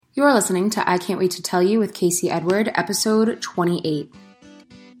You're listening to I Can't Wait to Tell You with Casey Edward, episode 28.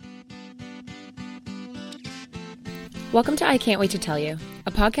 Welcome to I Can't Wait to Tell You,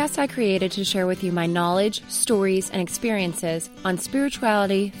 a podcast I created to share with you my knowledge, stories, and experiences on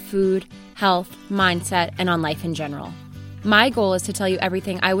spirituality, food, health, mindset, and on life in general. My goal is to tell you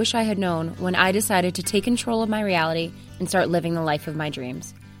everything I wish I had known when I decided to take control of my reality and start living the life of my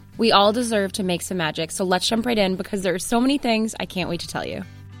dreams. We all deserve to make some magic, so let's jump right in because there are so many things I can't wait to tell you.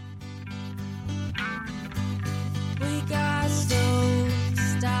 We got soul,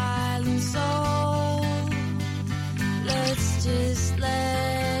 style, and soul. Let's just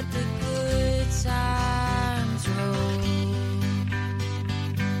let the good times roll.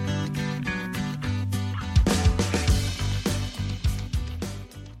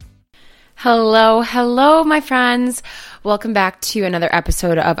 Hello, my friends. Welcome back to another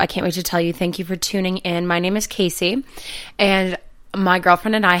episode of I Can't Wait to Tell You. Thank you for tuning in. My name is Casey, and my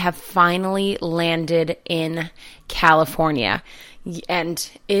girlfriend and I have finally landed in California, and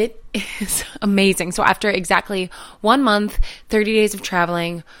it is amazing. So after exactly 1 month, 30 days of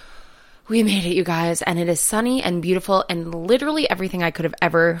traveling, we made it, you guys, and it is sunny and beautiful and literally everything I could have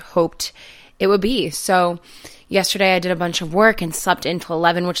ever hoped it would be. So yesterday I did a bunch of work and slept until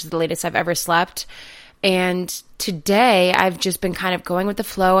 11, which is the latest I've ever slept. And today I've just been kind of going with the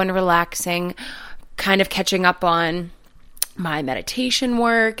flow and relaxing, kind of catching up on my meditation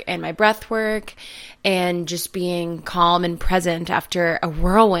work and my breath work and just being calm and present after a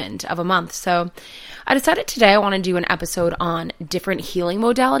whirlwind of a month. So I decided today I want to do an episode on different healing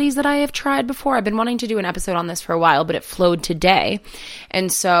modalities that I have tried before. I've been wanting to do an episode on this for a while, but it flowed today. And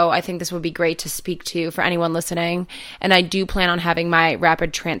so I think this would be great to speak to for anyone listening. And I do plan on having my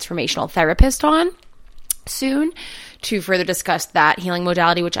rapid transformational therapist on soon to further discuss that healing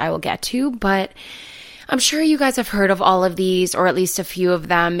modality, which I will get to. But I'm sure you guys have heard of all of these, or at least a few of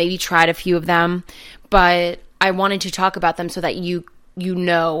them, maybe tried a few of them, but I wanted to talk about them so that you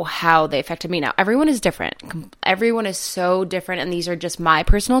know how they affected me. Now, everyone is different. Everyone is so different, and these are just my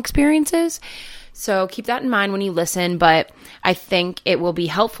personal experiences. So keep that in mind when you listen, but I think it will be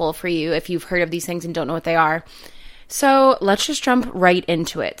helpful for you if you've heard of these things and don't know what they are. So let's just jump right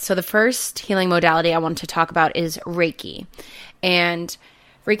into it. So the first healing modality I want to talk about is Reiki. And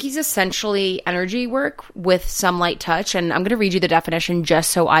Reiki is essentially energy work with some light touch, and I'm going to read you the definition just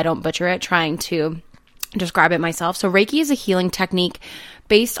so I don't butcher it, trying to describe it myself. So Reiki is a healing technique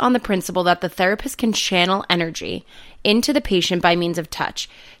based on the principle that the therapist can channel energy into the patient by means of touch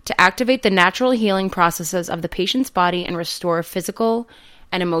to activate the natural healing processes of the patient's body and restore physical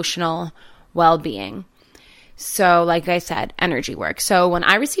and emotional well-being. So like I said, energy work. So when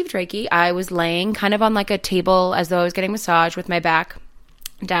I received Reiki, I was laying kind of on like a table as though I was getting massage with my back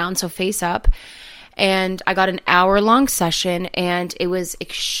down, so face up, and I got an hour-long session, and it was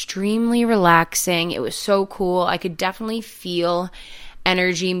extremely relaxing. It was so cool. I could definitely feel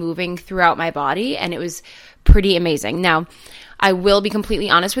energy moving throughout my body, and it was pretty amazing. Now, I will be completely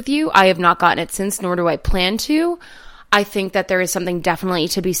honest with you. I have not gotten it since, nor do I plan to. I think that there is something definitely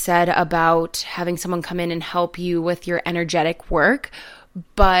to be said about having someone come in and help you with your energetic work,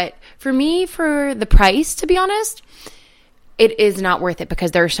 but for me, for the price, to be honest, it is not worth it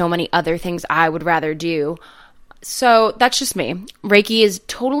because there are so many other things I would rather do. So that's just me. Reiki is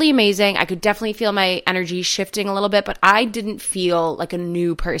totally amazing. I could definitely feel my energy shifting a little bit, but I didn't feel like a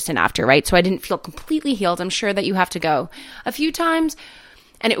new person after, right? So I didn't feel completely healed. I'm sure that you have to go a few times,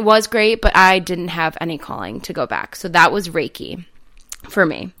 and it was great, but I didn't have any calling to go back. So that was Reiki for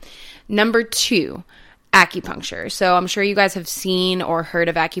me. Number 2, acupuncture. So I'm sure you guys have seen or heard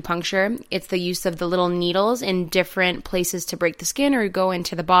of acupuncture. It's the use of the little needles in different places to break the skin or go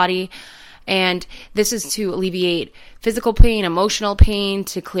into the body. And this is to alleviate physical pain, emotional pain,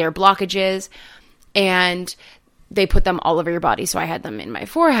 to clear blockages. And they put them all over your body. So I had them in my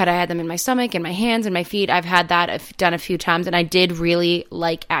forehead, I had them in my stomach, in my hands, and my feet. I've had that done a few times, and I did really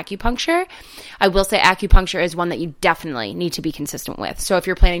like acupuncture. I will say acupuncture is one that you definitely need to be consistent with. So if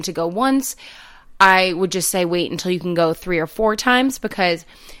you're planning to go once, I would just say wait until you can go 3 or 4 times, because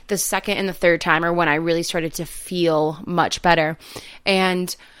the second and the third time are when I really started to feel much better.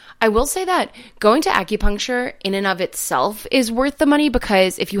 And I will say that going to acupuncture in and of itself is worth the money,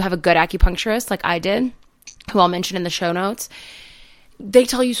 because if you have a good acupuncturist like I did, who I'll mention in the show notes, they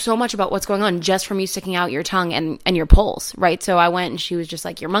tell you so much about what's going on just from you sticking out your tongue and your pulse, right? So I went and she was just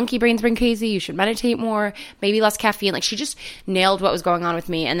like, your monkey brain's been crazy. You should meditate more, maybe less caffeine. Like, she just nailed what was going on with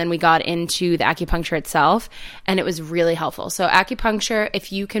me. And then we got into the acupuncture itself, and it was really helpful. So acupuncture,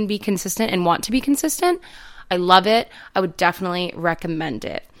 if you can be consistent and want to be consistent, I love it. I would definitely recommend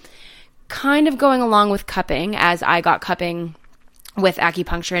it. Kind of going along with cupping, as I got cupping with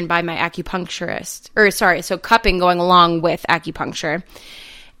acupuncture and by my acupuncturist, so cupping going along with acupuncture.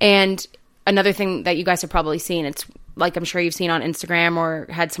 And another thing that you guys have probably seen, it's like I'm sure you've seen on Instagram or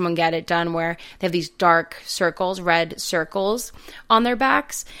had someone get it done, where they have these dark circles, red circles on their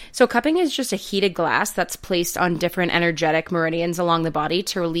backs. So cupping is just a heated glass that's placed on different energetic meridians along the body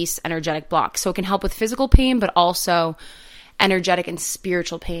to release energetic blocks. So it can help with physical pain, but also energetic and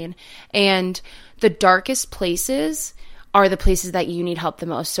spiritual pain. And the darkest places are the places that you need help the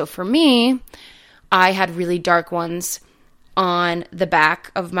most. So for me, I had really dark ones on the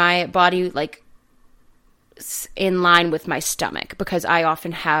back of my body, like in line with my stomach, because I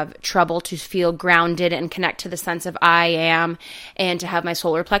often have trouble to feel grounded and connect to the sense of I am, and to have my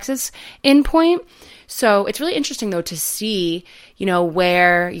solar plexus in point. So it's really interesting though to see,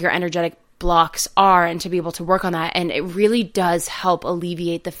 where your energetic blocks are and to be able to work on that. And it really does help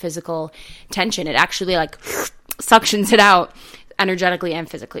alleviate the physical tension. It actually suctions it out energetically and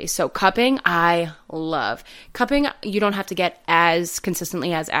physically. So cupping, I love. Cupping, you don't have to get as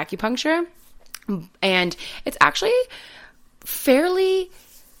consistently as acupuncture. And it's actually fairly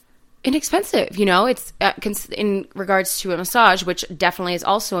inexpensive, it's in regards to a massage, which definitely is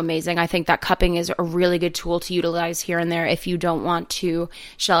also amazing. I think that cupping is a really good tool to utilize here and there if you don't want to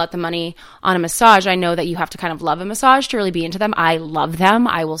shell out the money on a massage. I know that you have to kind of love a massage to really be into them. I love them.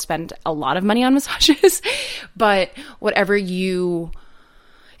 I will spend a lot of money on massages, but whatever if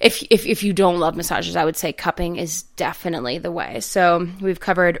you don't love massages, I would say cupping is definitely the way. So we've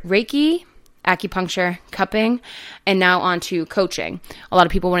covered Reiki, acupuncture, cupping, and now on to coaching. A lot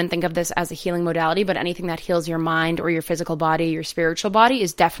of people wouldn't think of this as a healing modality, but anything that heals your mind or your physical body, your spiritual body,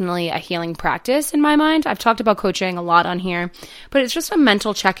 is definitely a healing practice in my mind. I've talked about coaching a lot on here, but it's just a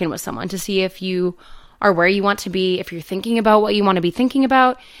mental check-in with someone to see if you are where you want to be, if you're thinking about what you want to be thinking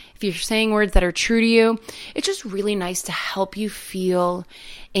about, if you're saying words that are true to you. It's just really nice to help you feel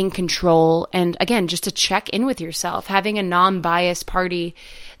in control. And again, just to check in with yourself, having a non-biased party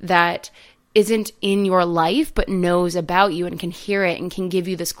that isn't in your life, but knows about you and can hear it and can give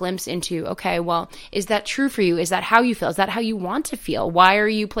you this glimpse into, okay, well, is that true for you? Is that how you feel? Is that how you want to feel? Why are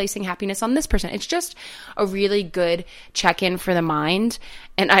you placing happiness on this person? It's just a really good check-in for the mind.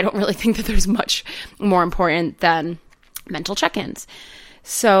 And I don't really think that there's much more important than mental check-ins.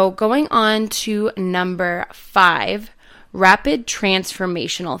 So going on to number 5, rapid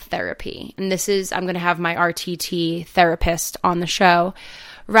transformational therapy. And this is, I'm going to have my RTT therapist on the show.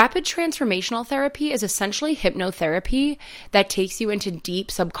 Rapid transformational therapy is essentially hypnotherapy that takes you into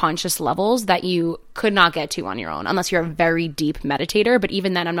deep subconscious levels that you could not get to on your own, unless you're a very deep meditator. But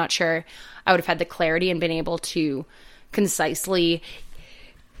even then, I'm not sure I would have had the clarity and been able to concisely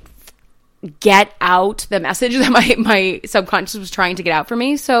get out the message that my subconscious was trying to get out for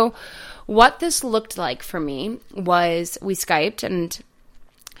me. So what this looked like for me was we Skyped and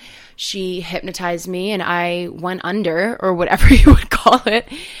she hypnotized me and I went under, or whatever you would call it.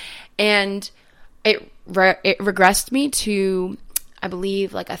 And it regressed me to, I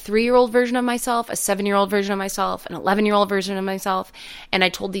believe, like a 3-year-old version of myself, a 7-year-old version of myself, an 11-year-old version of myself. And I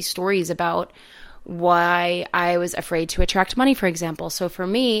told these stories about why I was afraid to attract money, for example. So for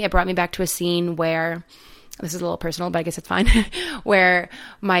me, it brought me back to a scene where, this is a little personal, but I guess it's fine, where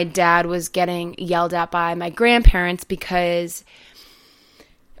my dad was getting yelled at by my grandparents because,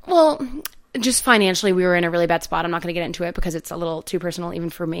 well, just financially, we were in a really bad spot. I'm not going to get into it because it's a little too personal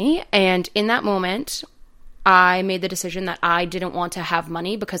even for me. And in that moment, I made the decision that I didn't want to have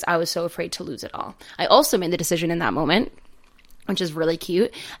money because I was so afraid to lose it all. I also made the decision in that moment, which is really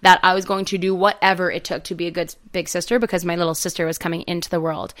cute, that I was going to do whatever it took to be a good big sister because my little sister was coming into the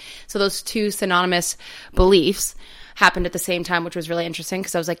world. So those two synonymous beliefs happened at the same time, which was really interesting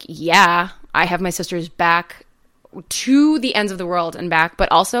because I was like, yeah, I have my sister's back to the ends of the world and back.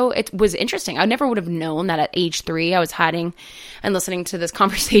 But also it was interesting. I never would have known that at age 3 I was hiding and listening to this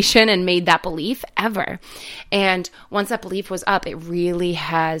conversation and made that belief ever. And once that belief was up, it really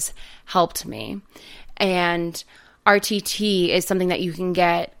has helped me. And RTT is something that you can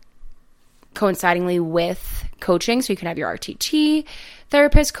get coincidingly with coaching. So you can have your RTT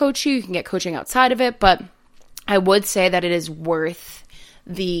therapist coach you. You can get coaching outside of it. But I would say that it is worth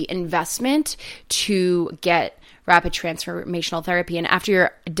the investment to get rapid transformational therapy. And after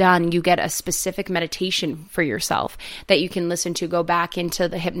you're done, you get a specific meditation for yourself that you can listen to, go back into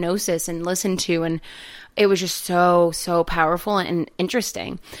the hypnosis and listen to. And it was just so, so powerful and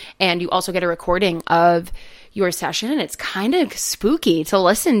interesting. And you also get a recording of your session, and it's kind of spooky to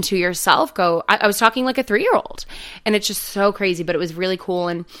listen to yourself go. I was talking like a 3-year-old, and it's just so crazy, but it was really cool.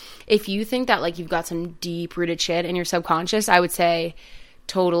 And if you think that like you've got some deep rooted shit in your subconscious, I would say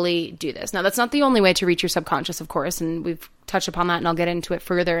totally do this. Now, that's not the only way to reach your subconscious, of course, and we've touched upon that, and I'll get into it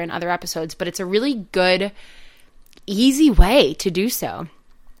further in other episodes, but it's a really good, easy way to do so.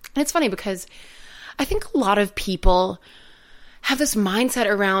 And it's funny because I think a lot of people have this mindset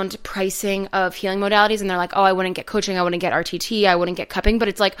around pricing of healing modalities, and they're like, oh, I wouldn't get coaching, I wouldn't get RTT, I wouldn't get cupping, but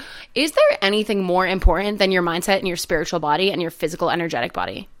it's like, is there anything more important than your mindset and your spiritual body and your physical energetic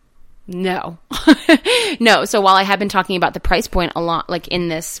body? No. No. So while I have been talking about the price point a lot, like in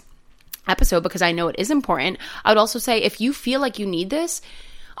this episode, because I know it is important, I would also say if you feel like you need this,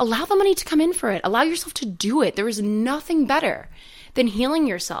 allow the money to come in for it. Allow yourself to do it. There is nothing better than healing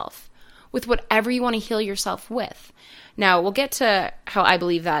yourself with whatever you want to heal yourself with. Now, we'll get to how I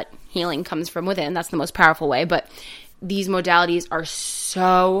believe that healing comes from within. That's the most powerful way. But these modalities are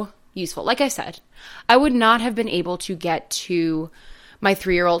so useful. Like I said, I would not have been able to get to my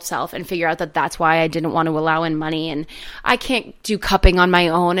 3-year-old self and figure out that that's why I didn't want to allow in money, and I can't do cupping on my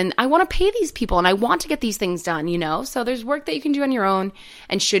own, and I want to pay these people, and I want to get these things done, you know? So there's work that you can do on your own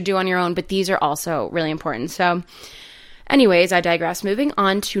and should do on your own, but these are also really important. So anyways, I digress. Moving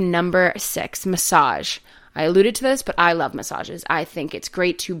on to number 6, massage. I alluded to this, but I love massages. I think it's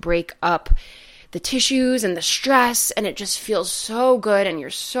great to break up the tissues and the stress, and it just feels so good, and you're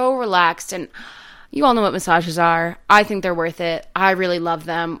so relaxed, and you all know what massages are. I think they're worth it. I really love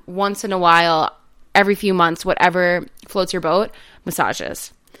them. Once in a while, every few months, whatever floats your boat,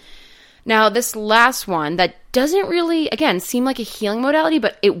 massages. Now, this last one that doesn't really, again, seem like a healing modality,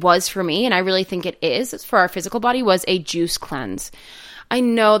 but it was for me, and I really think it is for our physical body, was a juice cleanse. I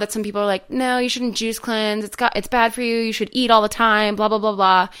know that some people are like, no, you shouldn't juice cleanse. It's bad for you. You should eat all the time, blah, blah, blah,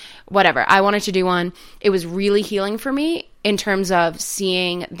 blah. Whatever. I wanted to do one. It was really healing for me in terms of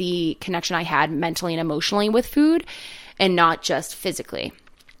seeing the connection I had mentally and emotionally with food and not just physically.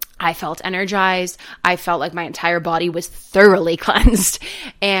 I felt energized. I felt like my entire body was thoroughly cleansed.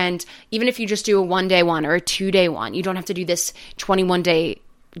 And even if you just do a 1-day one or a 2-day one, you don't have to do this 21-day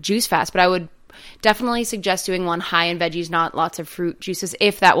juice fast, but I would definitely suggest doing one high in veggies, not lots of fruit juices,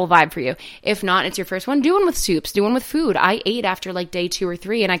 if that will vibe for you. If not, it's your first one. Do one with soups. Do one with food. I ate after like day 2 or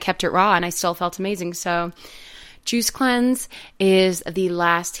 3 and I kept it raw and I still felt amazing. So juice cleanse is the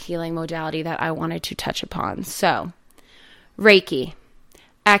last healing modality that I wanted to touch upon. So Reiki,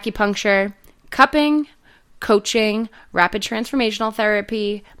 acupuncture, cupping, coaching, rapid transformational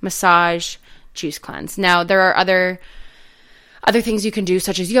therapy, massage, juice cleanse. Now, there are other things you can do,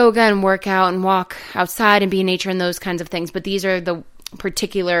 such as yoga and work out and walk outside and be in nature and those kinds of things. But these are the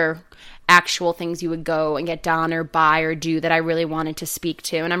particular actual things you would go and get done or buy or do that I really wanted to speak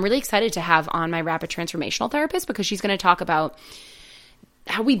to. And I'm really excited to have on my rapid transformational therapist because she's going to talk about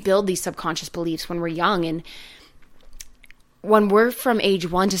how we build these subconscious beliefs when we're young. And when we're from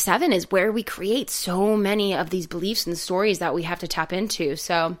age 1 to 7 is where we create so many of these beliefs and stories that we have to tap into.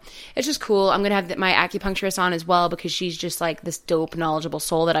 So it's just cool. I'm going to have my acupuncturist on as well because she's just like this dope, knowledgeable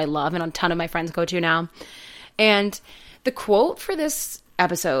soul that I love and a ton of my friends go to now. And the quote for this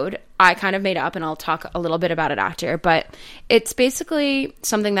episode, I kind of made up, and I'll talk a little bit about it after, but it's basically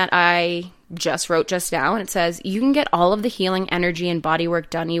something that I just wrote just now, and it says, you can get all of the healing energy and body work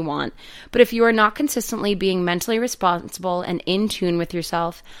done you want, but if you are not consistently being mentally responsible and in tune with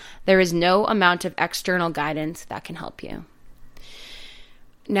yourself, there is no amount of external guidance that can help you.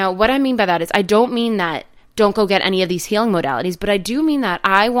 Now, what I mean by that is I don't mean that don't go get any of these healing modalities, but I do mean that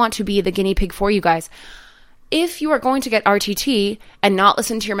I want to be the guinea pig for you guys. If you are going to get RTT and not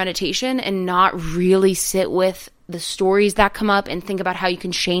listen to your meditation and not really sit with the stories that come up and think about how you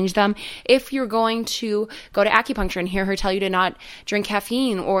can change them, if you're going to go to acupuncture and hear her tell you to not drink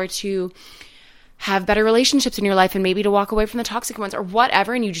caffeine or to have better relationships in your life and maybe to walk away from the toxic ones or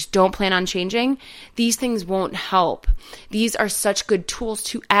whatever, and you just don't plan on changing, these things won't help. These are such good tools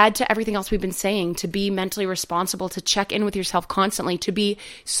to add to everything else we've been saying, to be mentally responsible, to check in with yourself constantly, to be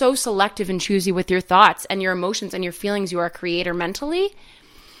so selective and choosy with your thoughts and your emotions and your feelings. You are a creator mentally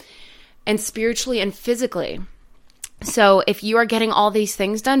and spiritually and physically. So if you are getting all these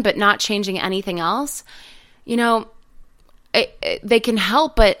things done but not changing anything else, you know, they can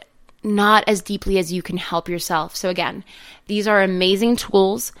help, but not as deeply as you can help yourself. So again, these are amazing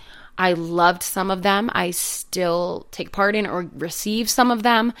tools. I loved some of them. I still take part in or receive some of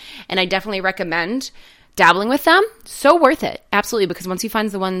them. And I definitely recommend dabbling with them. So worth it. Absolutely. Because once you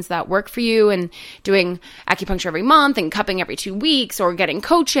find the ones that work for you and doing acupuncture every month and cupping every 2 weeks or getting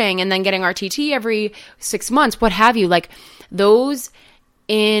coaching and then getting RTT every 6 months, what have you, like those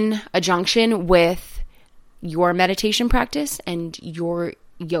in conjunction with your meditation practice and your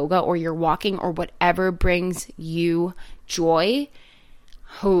yoga or your walking or whatever brings you joy,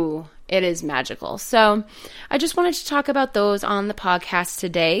 It is magical. So I just wanted to talk about those on the podcast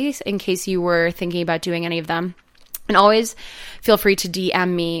today in case you were thinking about doing any of them. And always feel free to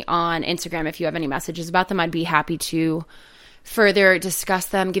DM me on Instagram if you have any messages about them. I'd be happy to further discuss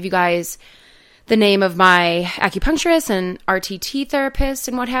them, give you guys the name of my acupuncturist and RTT therapist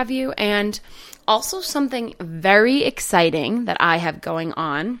and what have you. And also something very exciting that I have going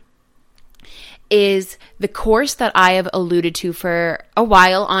on is the course that I have alluded to for a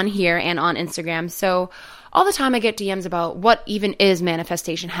while on here and on Instagram. So all the time I get DMs about what even is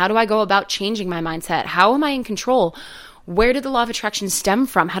manifestation. How do I go about changing my mindset? How am I in control? Where did the law of attraction stem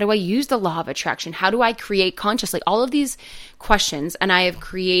from? How do I use the law of attraction? How do I create consciously? All of these questions. And I have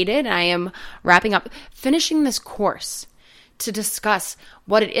created, and I am wrapping up, finishing this course to discuss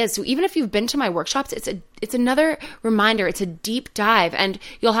what it is. So even if you've been to my workshops, it's another reminder. It's a deep dive, and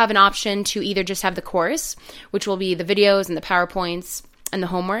you'll have an option to either just have the course, which will be the videos and the PowerPoints and the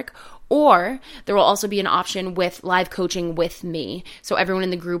homework, or there will also be an option with live coaching with me. So everyone in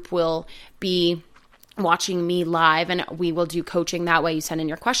the group will be watching me live, and we will do coaching that way. You send in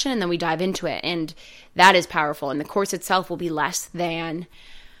your question and then we dive into it, and that is powerful. And the course itself will be less than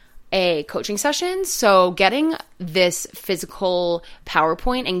a coaching session. So getting this physical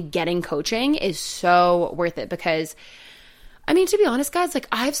PowerPoint and getting coaching is so worth it, because I mean, to be honest, guys, like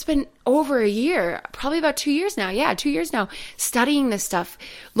I've spent over a year, probably about 2 years now. Yeah, 2 years now, studying this stuff,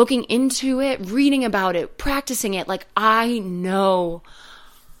 looking into it, reading about it, practicing it. Like I know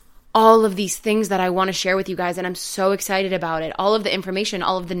all of these things that I want to share with you guys, and I'm so excited about it. All of the information,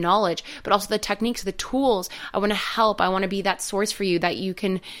 all of the knowledge, but also the techniques, the tools. I want to help. I want to be that source for you that you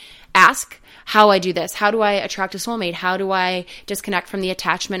can ask how I do this. How do I attract a soulmate? How do I disconnect from the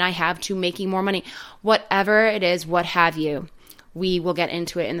attachment I have to making more money? Whatever it is, what have you, we will get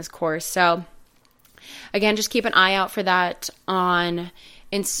into it in this course. So again, just keep an eye out for that on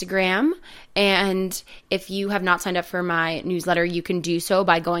Instagram. And if you have not signed up for my newsletter, you can do so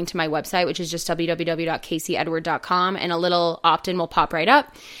by going to my website, which is just www.caseyedward.com, and a little opt-in will pop right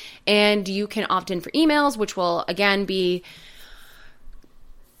up. And you can opt in for emails, which will again be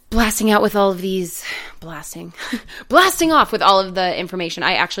blasting out with all of these, blasting off with all of the information.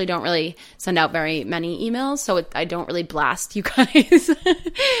 I actually don't really send out very many emails, so I don't really blast you guys.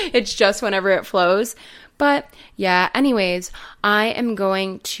 It's just whenever it flows. But yeah, anyways, I am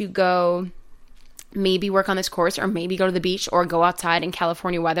going to go maybe work on this course, or maybe go to the beach, or go outside in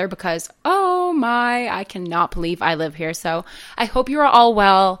California weather, because oh my, I cannot believe I live here. So I hope you are all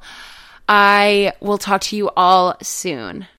well. I will talk to you all soon.